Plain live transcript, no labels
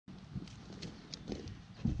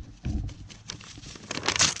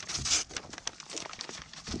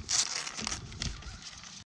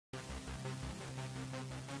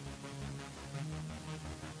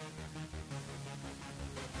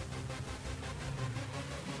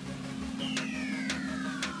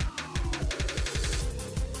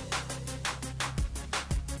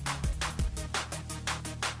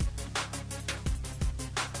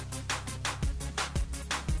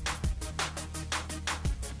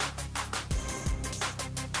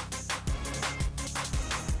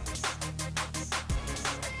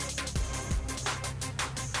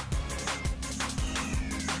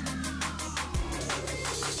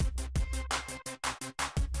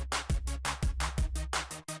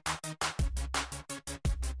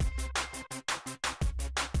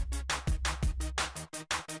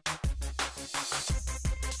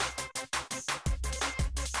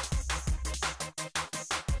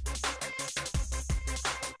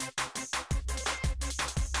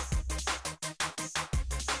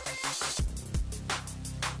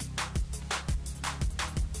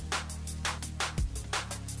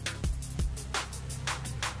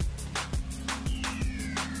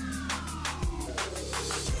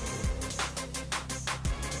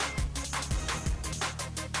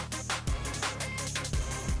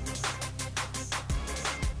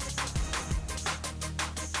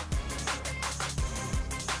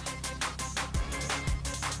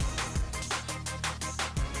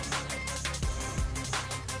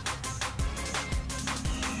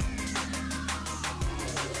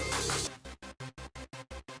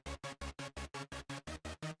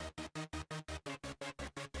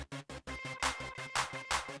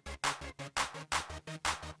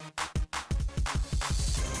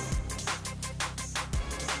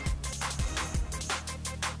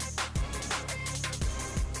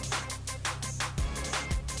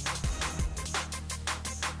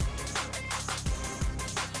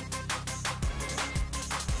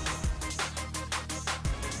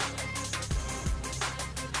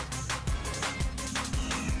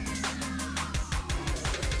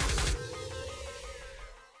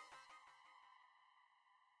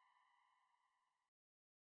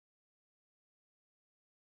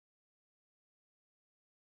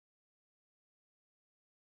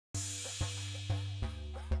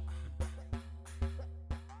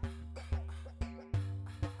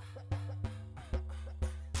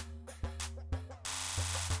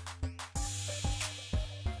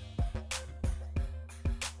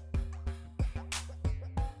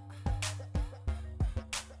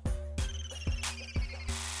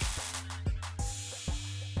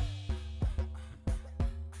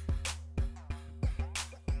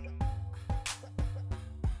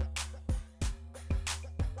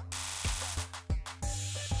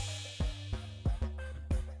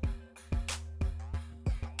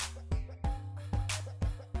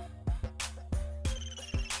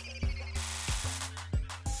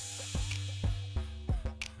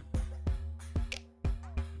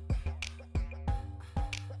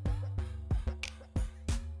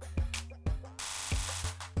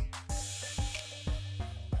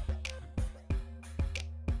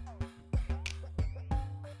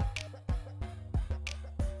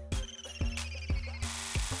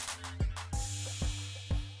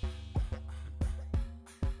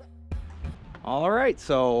All right,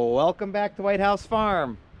 so welcome back to White House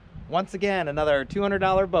Farm. Once again, another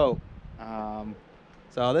 $200 boat. Um,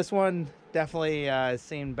 so this one definitely has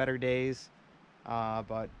seen better days,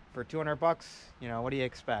 but for 200 bucks, you know, what do you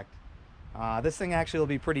expect? This thing actually will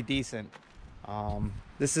be pretty decent.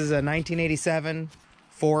 This is a 1987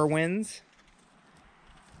 Four Winds,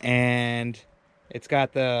 and it's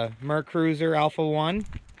got the Mercruiser Alpha 1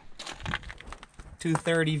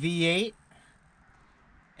 230 V8,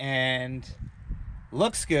 and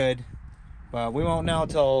looks good, but we won't know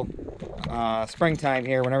till springtime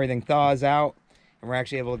here when everything thaws out and we're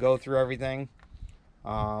actually able to go through everything.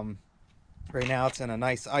 Right now it's in a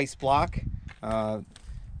nice ice block.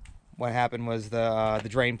 What happened was the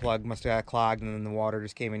drain plug must have got clogged, and then the water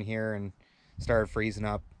just came in here and started freezing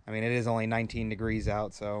up. I mean, it is only 19 degrees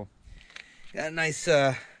out, so got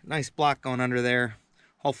a nice block going under there.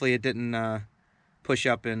 Hopefully it didn't push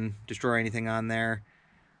up and destroy anything on there.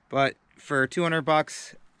 But for 200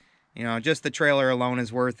 bucks, you know, just the trailer alone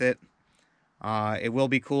is worth it. It will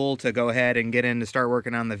be cool to go ahead and get in to start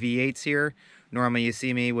working on the V8s here. Normally you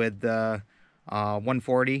see me with the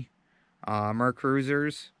 140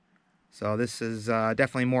 Mercruisers. So this is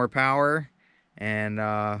definitely more power. And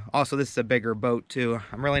also this is a bigger boat too.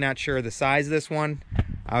 I'm really not sure the size of this one.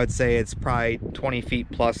 I would say it's probably 20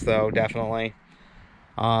 feet plus though, definitely.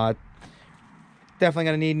 Definitely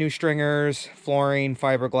gonna need new stringers, flooring,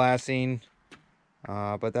 fiberglassing,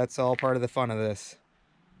 but that's all part of the fun of this.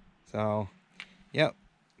 So, yep,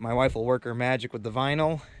 my wife will work her magic with the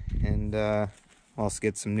vinyl, and also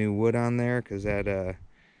get some new wood on there because that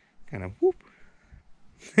kind of whoop.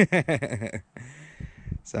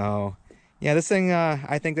 So, yeah, this thing,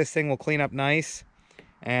 I think this thing will clean up nice,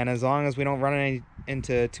 and as long as we don't run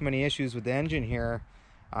into too many issues with the engine here,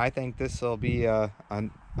 I think this will be a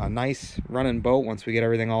nice running boat once we get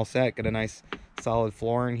everything all set. Get a nice solid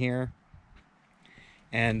floor in here.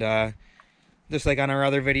 And just like on our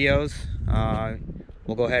other videos,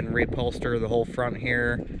 we'll go ahead and reupholster the whole front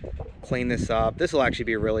here, clean this up. This will actually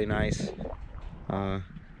be really nice.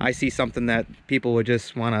 I see something that people would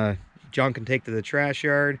just want to junk and take to the trash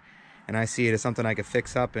yard, and I see it as something I could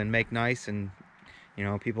fix up and make nice, and you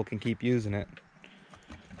know, people can keep using it.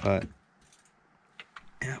 But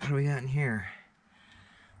yeah, what do we got in here?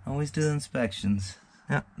 Always do the inspections.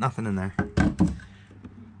 Yeah, nothing in there.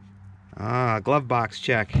 Glove box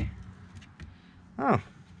check. Oh.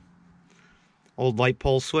 Old light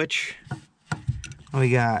pole switch. What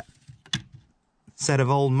we got? Set of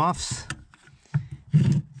old muffs.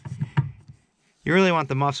 You really want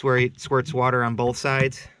the muffs where it squirts water on both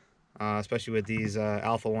sides, especially with these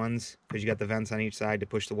Alpha ones, because you got the vents on each side to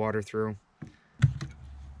push the water through.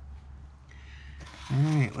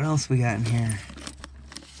 Alright, what else we got in here?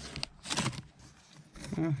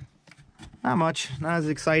 Not much. Not as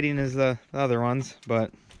exciting as the other ones,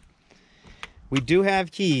 but we do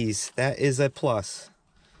have keys. That is a plus.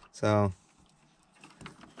 So,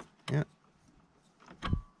 yeah.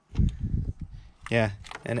 Yeah,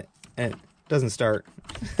 and it doesn't start.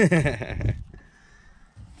 These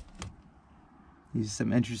are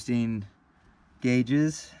some interesting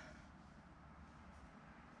gauges.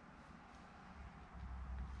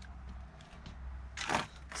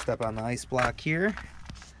 Step on the ice block here.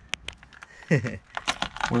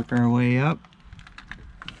 Work our way up.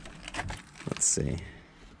 Let's see.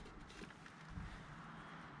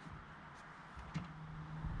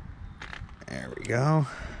 There we go.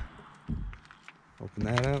 Open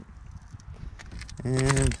that up.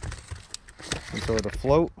 And throw it a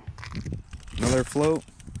float. Another float.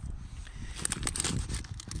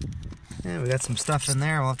 And we got some stuff in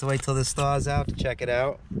there. We'll have to wait till this thaws out to check it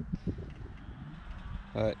out.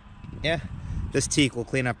 But yeah, this teak will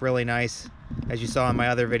clean up really nice. As you saw in my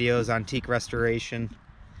other videos on teak restoration,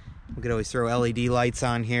 we could always throw LED lights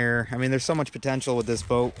on here. I mean, there's so much potential with this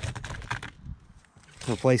boat.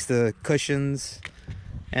 Replace the cushions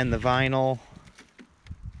and the vinyl.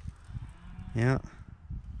 Yeah.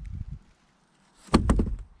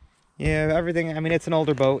 Yeah, everything. I mean, it's an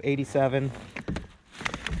older boat, 87.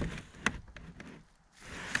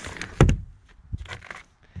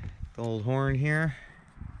 The old horn here.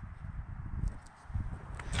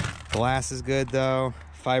 Glass is good though.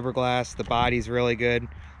 Fiberglass. The body's really good.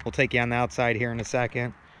 We'll take you on the outside here in a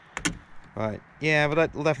second. But yeah,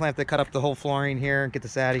 but we'll definitely have to cut up the whole flooring here and get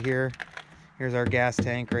this out of here. Here's our gas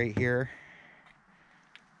tank right here.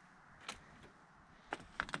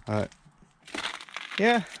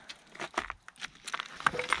 Yeah.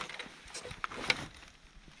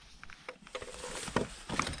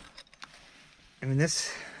 I mean,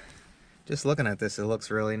 this, just looking at this, it looks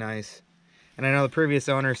really nice. And I know the previous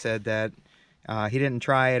owner said that He didn't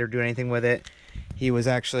try it or do anything with it. He was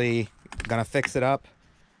actually gonna fix it up,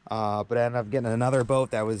 but ended up getting another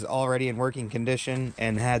boat that was already in working condition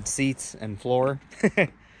and had seats and floor,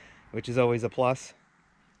 which is always a plus.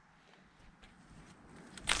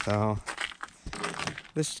 So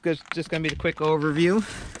this is just gonna be the quick overview.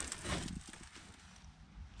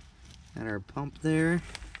 And our pump there.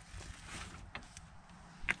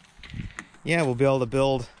 Yeah, we'll be able to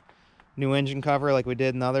build new engine cover like we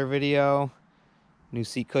did in the other video. New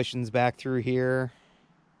seat cushions back through here.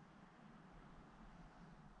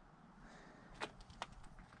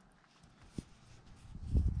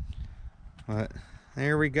 But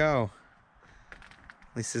there we go.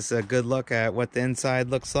 At least it's a good look at what the inside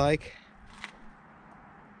looks like.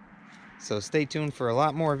 So stay tuned for a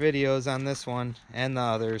lot more videos on this one and the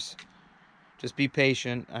others. Just be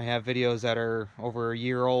patient. I have videos that are over a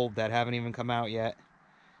year old that haven't even come out yet,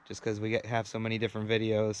 just because we have so many different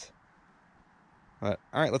videos. But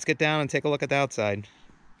all right, let's get down and take a look at the outside.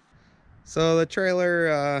 So the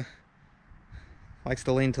trailer likes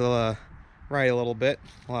to lean to the right a little bit.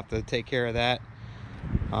 We'll have to take care of that.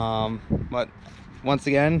 But once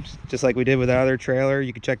again, just like we did with the other trailer,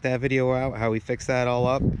 you can check that video out, how we fixed that all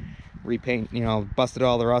up. Repaint, you know, busted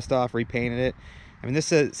all the rust off, repainted it. I mean,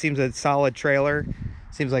 this seems a solid trailer.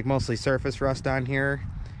 Seems like mostly surface rust on here.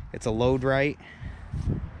 It's a load right.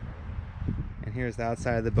 And here's the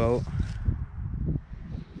outside of the boat.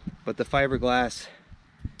 But the fiberglass,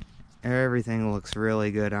 everything looks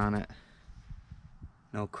really good on it.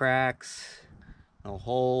 No cracks, no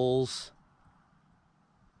holes.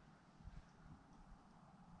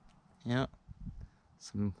 Yep.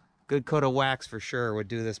 Some good coat of wax for sure would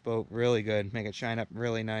do this boat really good. Make it shine up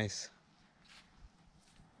really nice.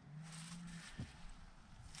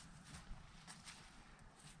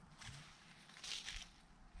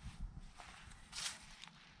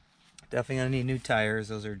 Definitely gonna need new tires.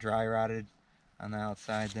 Those are dry rotted on the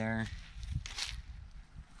outside there.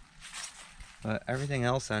 But everything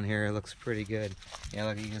else on here looks pretty good. Yeah,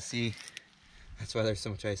 look, you can see that's why there's so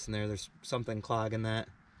much ice in there. There's something clogging that.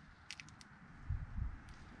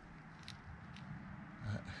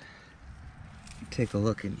 Take a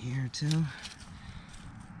look in here too.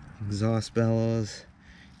 Exhaust bellows.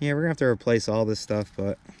 Yeah, we're gonna have to replace all this stuff,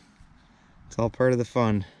 but it's all part of the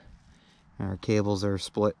fun. Our cables are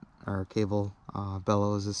split. Our cable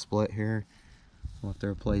bellows is split here. We'll have to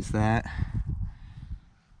replace that.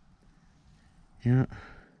 Yeah.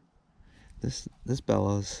 This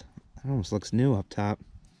bellows, it almost looks new up top.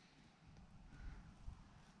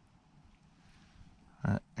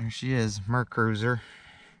 There she is, Mercruiser.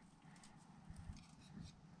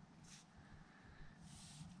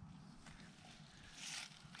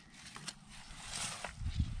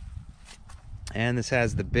 And this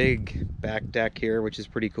has the big back deck here, which is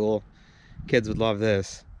pretty cool. Kids would love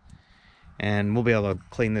this. And we'll be able to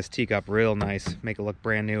clean this teak up real nice, make it look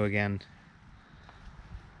brand new again.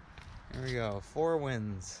 There we go, 4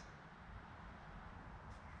 Winds.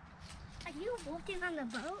 Are you working on the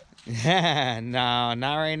boat? Yeah, no,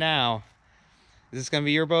 not right now. Is this gonna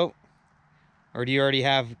be your boat? Or do you already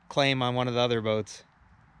have claim on one of the other boats?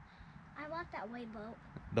 I want that white boat.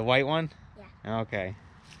 The white one? Yeah. Okay.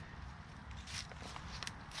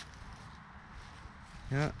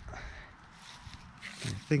 Yeah. I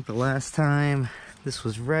think the last time this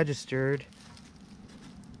was registered,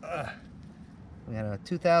 we had a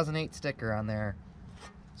 2008 sticker on there.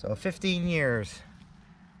 So 15 years.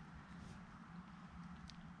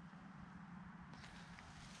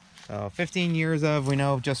 So 15 years of, we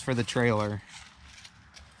know, just for the trailer.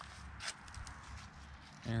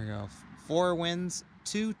 There we go. 4 Winds,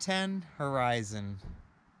 210 Horizon.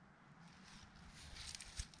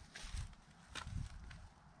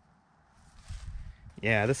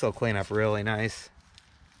 Yeah, this will clean up really nice.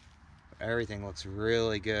 Everything looks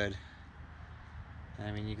really good.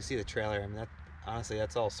 I mean, you can see the trailer. I mean, honestly,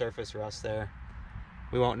 that's all surface rust there.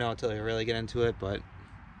 We won't know until we really get into it, but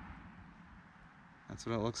that's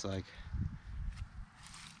what it looks like.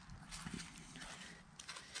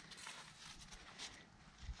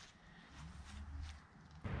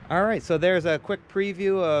 All right, so there's a quick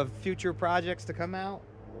preview of future projects to come out.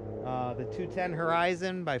 The 210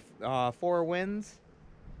 Horizon by 4 Winds.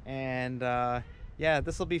 And yeah,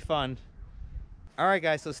 this will be fun. All right,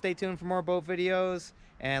 guys, so stay tuned for more boat videos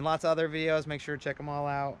and lots of other videos. Make sure to check them all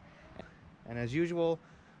out. And as usual,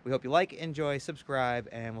 we hope you like, enjoy, subscribe,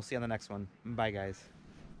 and we'll see you on the next one. Bye, guys.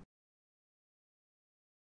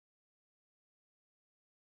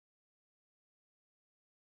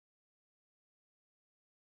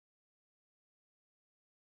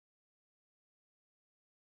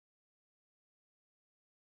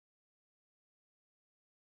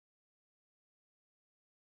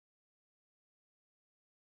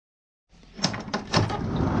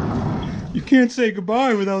 You can't say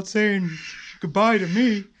goodbye without saying goodbye to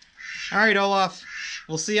me. All right, Olaf.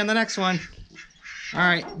 We'll see you on the next one. All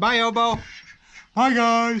right. Bye, Obo. Bye,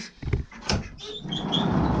 guys.